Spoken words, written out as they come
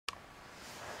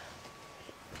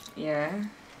Yeah.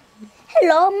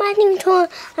 Hello, my name's Tom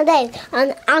Dave,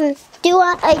 and do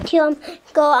I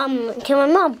go to my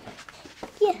mum?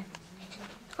 Yeah.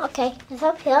 Okay, it's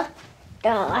up here.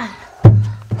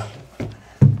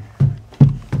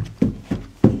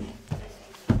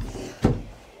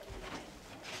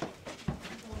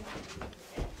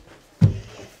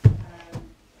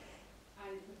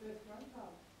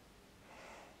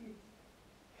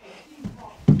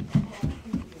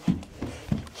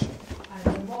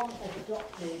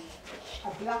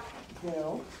 A black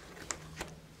girl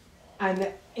and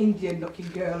an Indian looking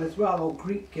girl as well, or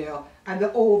Greek girl, and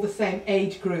they're all the same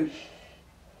age group.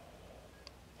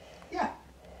 Yeah.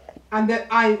 And that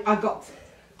I got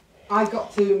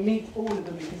to meet all of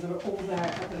them because they were all there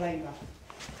at the labour.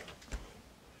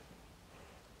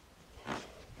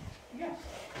 Yeah.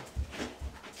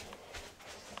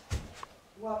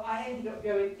 Well, I ended up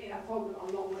going in, I told them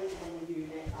I'm not working on the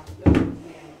unit, I don't want to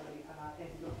see anybody, and I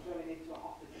ended up going into an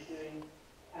office and doing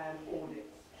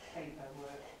audits,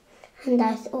 paperwork. And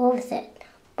that's all of it,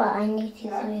 but I need to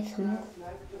show you some more. No,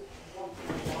 just one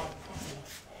thing.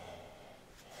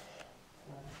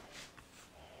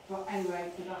 But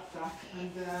anyway, so that's that.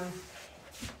 And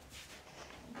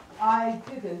I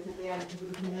didn't at the end because it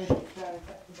was an emergency there,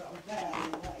 but I was there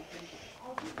anyway.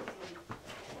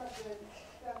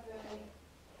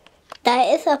 That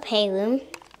is a playroom.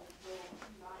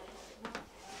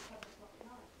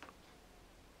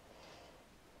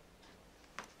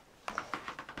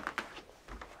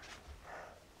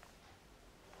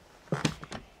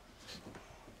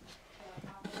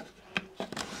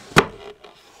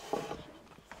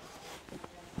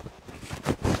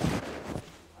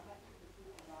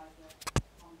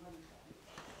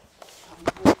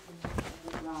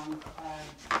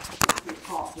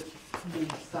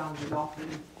 Sounded off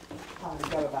and having to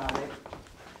go about it,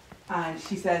 and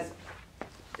she says,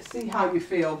 see how you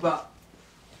feel, but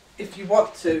if you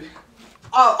want to,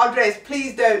 Andres,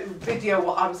 please don't video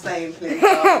what I'm saying, please.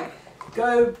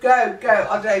 Go,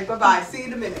 Andres, bye bye, see you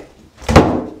in a minute.